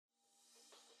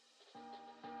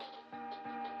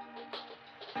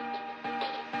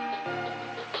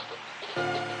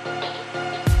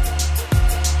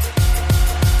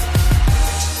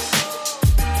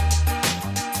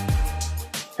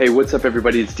Hey, what's up,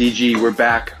 everybody? It's DG. We're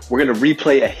back. We're going to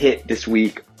replay a hit this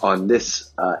week on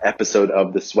this episode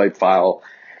of the Swipe File.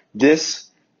 This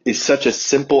is such a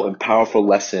simple and powerful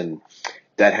lesson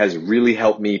that has really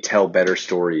helped me tell better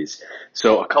stories.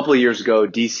 So a couple of years ago,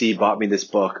 DC bought me this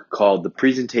book called The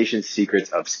Presentation Secrets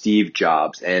of Steve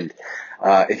Jobs. And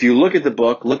if you look at the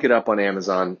book, look it up on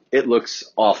Amazon, it looks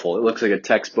awful. It looks like a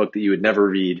textbook that you would never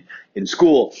read in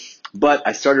school. But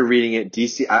I started reading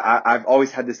it. I've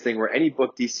always had this thing where any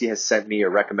book DC has sent me or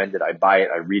recommended, I buy it,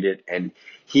 I read it, and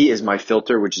he is my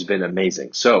filter, which has been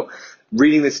amazing. So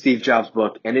reading the Steve Jobs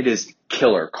book, and it is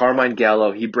killer. Carmine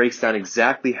Gallo, he breaks down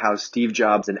exactly how Steve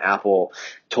Jobs and Apple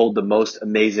told the most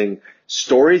amazing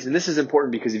stories. And this is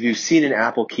important because if you've seen an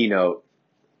Apple keynote,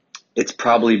 it's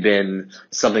probably been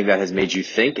something that has made you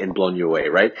think and blown you away,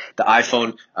 right? The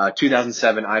iPhone,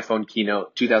 2007 iPhone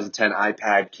keynote, 2010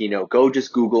 iPad keynote. Go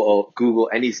just Google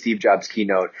any Steve Jobs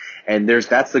keynote, and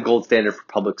that's the gold standard for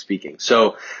public speaking.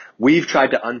 So we've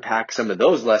tried to unpack some of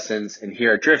those lessons and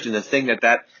here at Drift, and the thing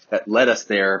that led us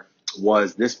there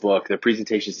was this book, The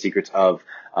Presentation Secrets of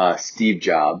Steve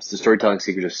Jobs, The Storytelling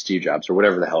Secrets of Steve Jobs, or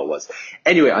whatever the hell it was.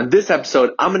 Anyway, on this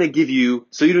episode, I'm going to give you,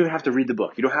 so you don't have to read the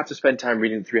book. You don't have to spend time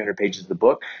reading 300 pages of the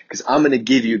book, because I'm going to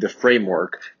give you the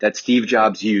framework that Steve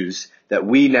Jobs used, that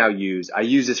we now use. I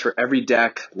use this for every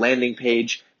deck, landing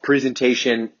page,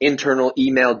 presentation, internal,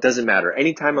 email, doesn't matter.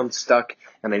 Anytime I'm stuck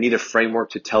and I need a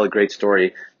framework to tell a great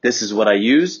story, this is what I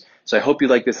use. So I hope you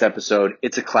like this episode.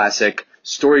 It's a classic.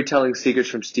 Storytelling Secrets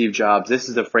from Steve Jobs. This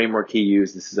is the framework he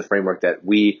used. This is the framework that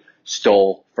we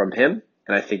stole from him.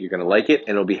 And I think you're going to like it and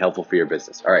it'll be helpful for your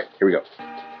business. All right, here we go.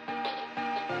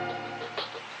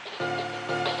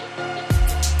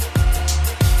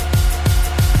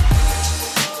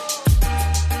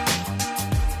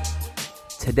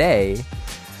 Today,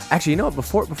 actually, you know what?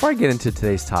 Before I get into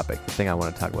today's topic, the thing I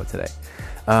want to talk about today,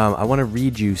 I want to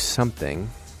read you something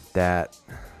that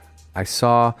I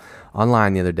saw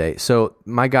online the other day. So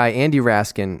my guy, Andy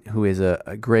Raskin, who is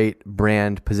a great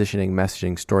brand positioning,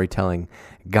 messaging, storytelling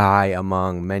guy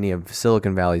among many of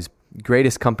Silicon Valley's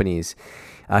greatest companies,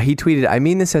 he tweeted, "I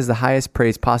mean this as the highest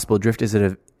praise possible. Drift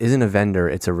isn't a vendor.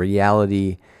 It's a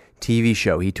reality TV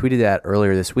show." He tweeted that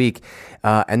earlier this week.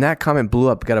 And that comment blew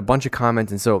up, got a bunch of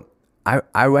comments. And so I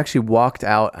actually walked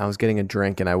out, I was getting a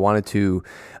drink, and I wanted to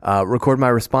record my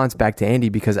response back to Andy,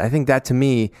 because I think that, to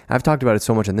me, I've talked about it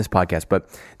so much on this podcast, but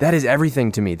that is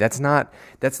everything to me. That's not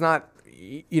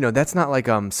like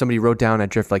somebody wrote down at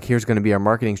Drift, like, here's going to be our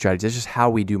marketing strategy. It's just how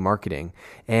we do marketing.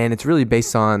 And it's really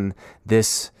based on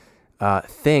this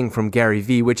thing from Gary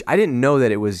Vee, which I didn't know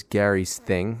that it was Gary's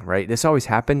thing, right? This always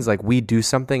happens. Like, we do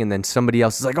something and then somebody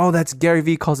else is like, oh, that's Gary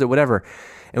Vee calls it whatever.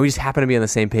 And we just happen to be on the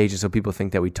same page, and so people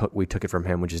think that we took it from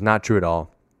him, which is not true at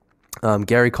all.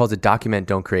 Gary calls it document,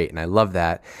 don't create, and I love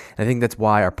that. And I think that's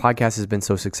why our podcast has been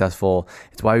so successful.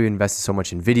 It's why we invested so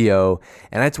much in video,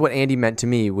 and that's what Andy meant to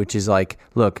me, which is like,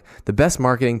 look, the best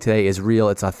marketing today is real,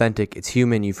 it's authentic, it's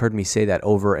human. You've heard me say that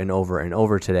over and over and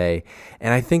over today,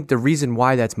 and I think the reason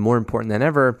why that's more important than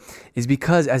ever is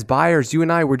because as buyers, you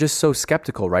and I, we're just so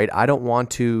skeptical, right? I don't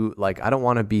want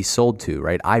to be sold to,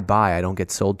 right? I buy, I don't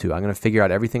get sold to. I'm going to figure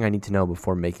out everything I need to know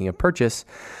before making a purchase,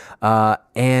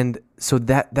 and so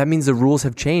that means the rules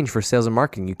have changed for sales and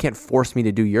marketing. You can't force me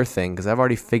to do your thing because I've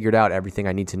already figured out everything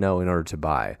I need to know in order to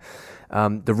buy.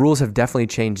 The rules have definitely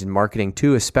changed in marketing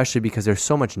too, especially because there's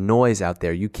so much noise out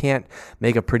there. You can't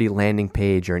make a pretty landing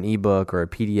page or an ebook or a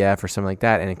PDF or something like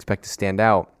that and expect to stand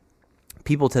out.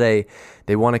 People today,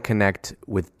 they want to connect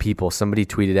with people. Somebody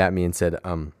tweeted at me and said,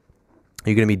 "You're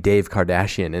going to be Dave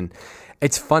Kardashian," and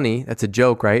it's funny. That's a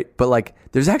joke, right? But like,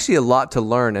 there's actually a lot to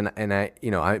learn, and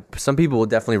some people will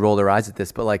definitely roll their eyes at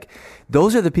this, but like,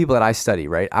 those are the people that I study,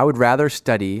 right? I would rather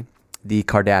study the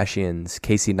Kardashians,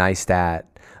 Casey Neistat,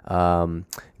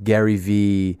 Gary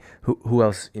Vee, who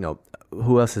else?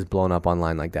 Who else has blown up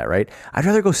online like that, right? I'd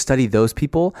rather go study those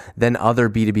people than other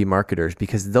B2B marketers,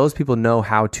 because those people know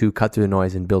how to cut through the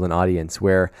noise and build an audience,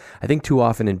 where I think too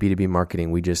often in B2B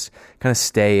marketing, we just kind of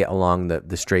stay along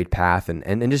the straight path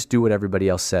and just do what everybody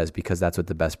else says because that's what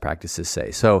the best practices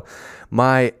say. So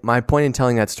my point in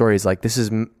telling that story is like,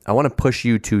 I want to push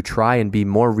you to try and be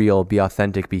more real, be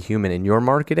authentic, be human in your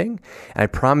marketing. And I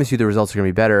promise you the results are going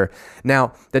to be better.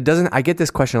 Now, I get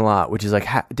this question a lot, which is like,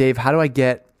 Dave, how do I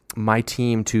get my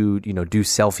team to, do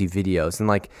selfie videos? And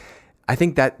like, I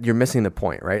think that you're missing the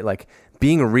point, right? Like,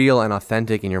 being real and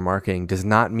authentic in your marketing does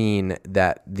not mean do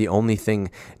LinkedIn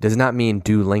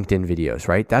videos,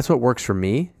 right? That's what works for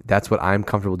me. that's what I'm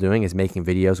comfortable doing, is making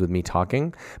videos with me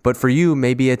talking. But for you,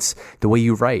 maybe it's the way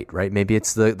you write, right? Maybe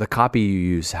it's the copy you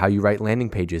use, how you write landing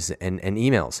pages and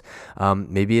emails.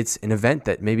 Maybe it's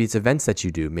events that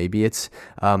you do. Maybe it's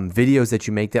videos that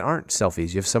you make that aren't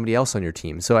selfies. You have somebody else on your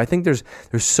team. So I think there's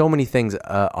so many things.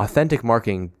 Authentic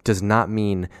marketing does not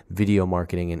mean video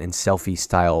marketing and selfie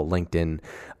style LinkedIn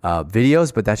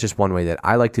videos, but that's just one way that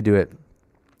I like to do it.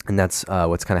 And that's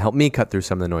what's kind of helped me cut through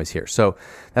some of the noise here. So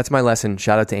that's my lesson.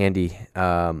 Shout out to Andy.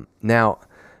 Now,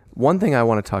 one thing I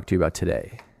want to talk to you about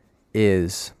today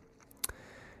is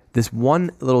this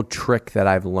one little trick that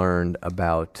I've learned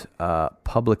about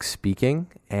public speaking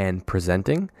and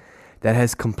presenting that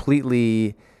has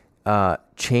completely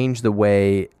changed the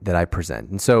way that I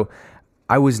present. And so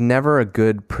I was never a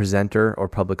good presenter or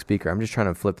public speaker. I'm just trying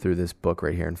to flip through this book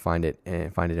right here and find it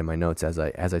in my notes as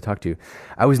I talk to you.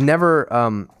 I was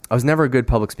never a good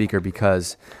public speaker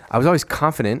because I was always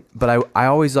confident, but I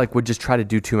always would just try to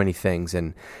do too many things,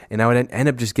 and I would end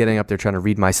up just getting up there trying to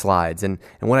read my slides. And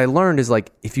what I learned is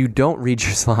if you don't read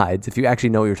your slides, if you actually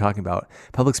know what you're talking about,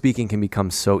 public speaking can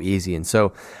become so easy. And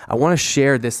so I want to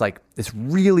share this this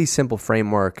really simple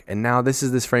framework. And now this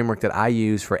is this framework that I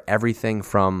use for everything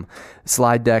from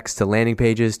slide decks to landing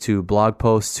pages to blog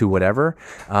posts to whatever.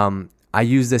 I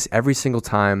use this every single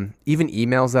time, even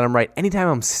emails that I'm writing. Anytime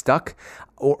I'm stuck,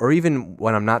 or even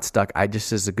when I'm not stuck,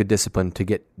 is a good discipline to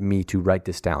get me to write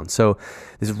this down. So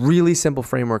this really simple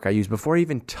framework I use before I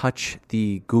even touch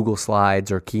the Google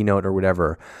Slides or Keynote or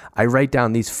whatever. I write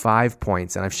down these 5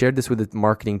 points, and I've shared this with the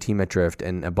marketing team at Drift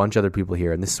and a bunch of other people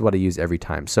here, and this is what I use every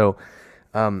time. So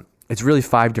it's really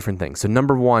 5 different things. So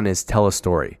number 1 is tell a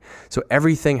story. So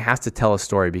everything has to tell a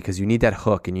story because you need that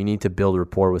hook, and you need to build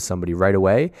rapport with somebody right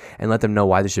away and let them know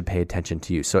why they should pay attention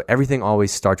to you. So everything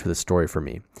always starts with a story for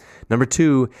me. Number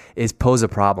 2 is pose a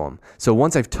problem. So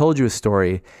once I've told you a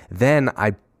story, then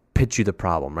I pitch you the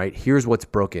problem, right? Here's what's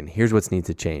broken. Here's what needs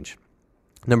to change.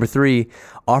 Number 3,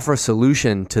 offer a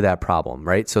solution to that problem,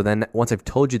 right? So then once I've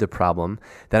told you the problem,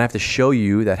 then I have to show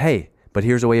you that, hey, but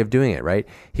here's a way of doing it, right?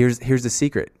 Here's the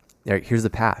secret. Here's the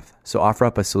path. So offer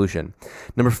up a solution.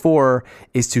 Number 4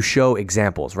 is to show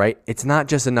examples, right? It's not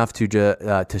just enough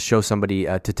to show somebody,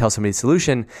 to tell somebody the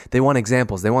solution. They want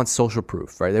examples. They want social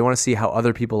proof, right? They want to see how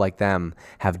other people like them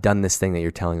have done this thing that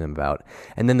you're telling them about.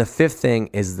 And then the 5th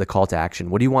thing is the call to action.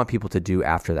 What do you want people to do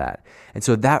after that? And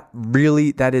so that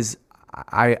is,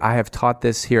 I have taught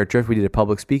this here at Drift. We did a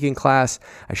public speaking class.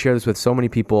 I share this with so many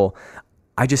people.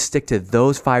 I just stick to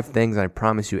those 5 things, and I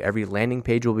promise you every landing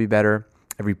page will be better.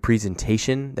 Every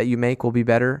presentation that you make will be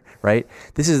better, right?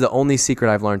 This is the only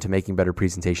secret I've learned to making better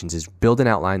presentations is build an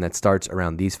outline that starts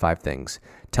around these 5 things.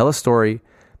 Tell a story,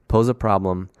 pose a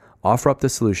problem, offer up the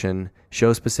solution,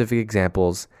 show specific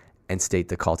examples, and state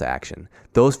the call to action.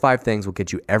 Those 5 things will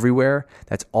get you everywhere.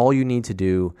 That's all you need to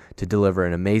do to deliver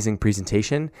an amazing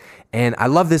presentation. And I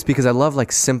love this because I love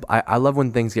I love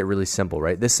when things get really simple,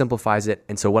 right? This simplifies it.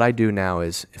 And so what I do now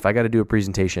is if I got to do a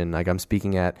presentation, I'm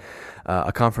speaking at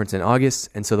a conference in August.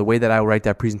 And so the way that I will write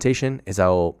that presentation is I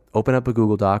will open up a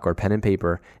Google Doc or pen and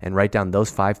paper and write down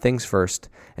those 5 things first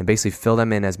and basically fill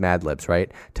them in as Mad Libs, right?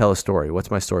 Tell a story.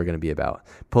 What's my story going to be about?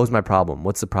 Pose my problem.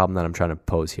 What's the problem that I'm trying to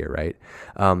pose here, right?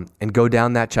 And go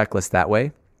down that checklist that way.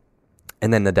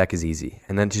 And then the deck is easy.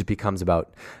 And then it just becomes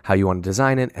about how you want to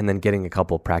design it and then getting a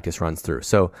couple practice runs through.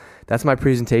 So that's my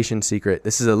presentation secret.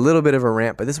 This is a little bit of a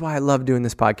rant, but this is why I love doing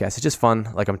this podcast. It's just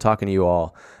fun. I'm talking to you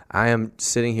all. I am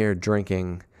sitting here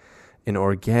drinking an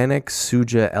organic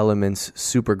Suja Elements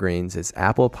Super Greens. It's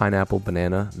apple, pineapple,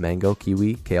 banana, mango,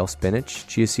 kiwi, kale, spinach,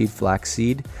 chia seed, flax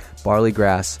seed, barley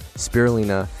grass,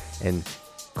 spirulina, and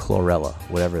chlorella,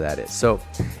 whatever that is. So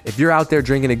if you're out there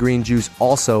drinking a green juice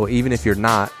also, even if you're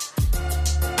not,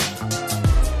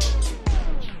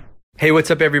 hey,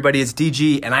 what's up, everybody? It's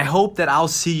DG, and I hope that I'll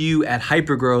see you at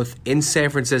Hypergrowth in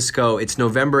San Francisco. It's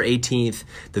November 18th.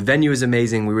 The venue is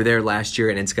amazing. We were there last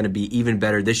year, and it's going to be even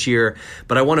better this year.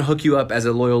 But I want to hook you up as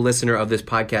a loyal listener of this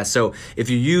podcast. So if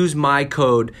you use my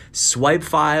code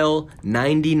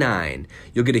SWIPEFILE99,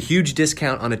 you'll get a huge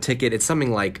discount on a ticket. It's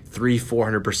something like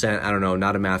 300-400%. I don't know,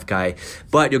 not a math guy.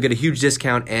 But you'll get a huge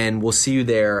discount, and we'll see you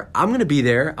there. I'm going to be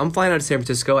there. I'm flying out to San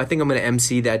Francisco. I think I'm going to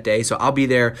MC that day, so I'll be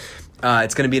there.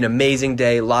 It's going to be an amazing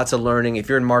day, lots of learning. If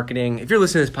you're in marketing, if you're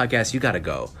listening to this podcast, you got to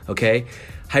go, okay?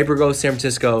 Hypergrowth San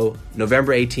Francisco,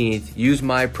 November 18th. Use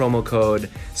my promo code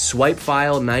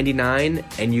SWIPEFILE99,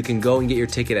 and you can go and get your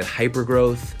ticket at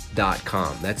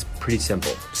hypergrowth.com. That's pretty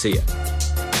simple. See ya.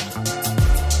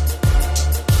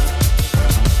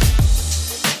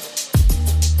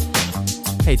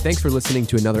 Hey, thanks for listening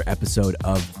to another episode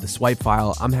of The Swipe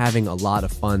File. I'm having a lot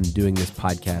of fun doing this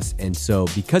podcast. And so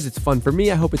because it's fun for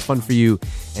me, I hope it's fun for you.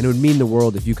 And it would mean the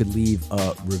world if you could leave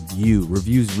a review.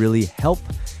 Reviews really help.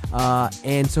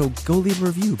 And so go leave a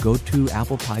review. Go to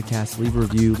Apple Podcasts, leave a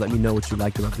review. Let me know what you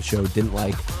liked about the show, didn't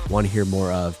like, want to hear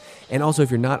more of. And also,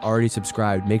 if you're not already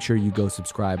subscribed, make sure you go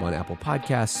subscribe on Apple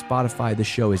Podcasts, Spotify. The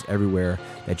show is everywhere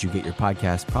that you get your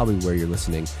podcasts, probably where you're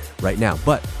listening right now.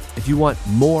 But if you want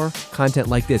more content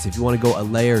like this, if you want to go a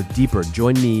layer deeper,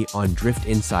 join me on Drift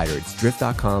Insider. It's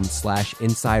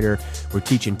drift.com/insider. We're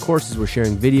teaching courses, we're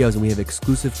sharing videos, and we have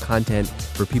exclusive content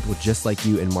for people just like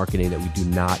you in marketing that we do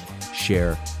not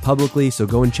share publicly. So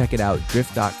go and check it out,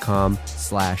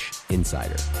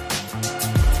 drift.com/insider.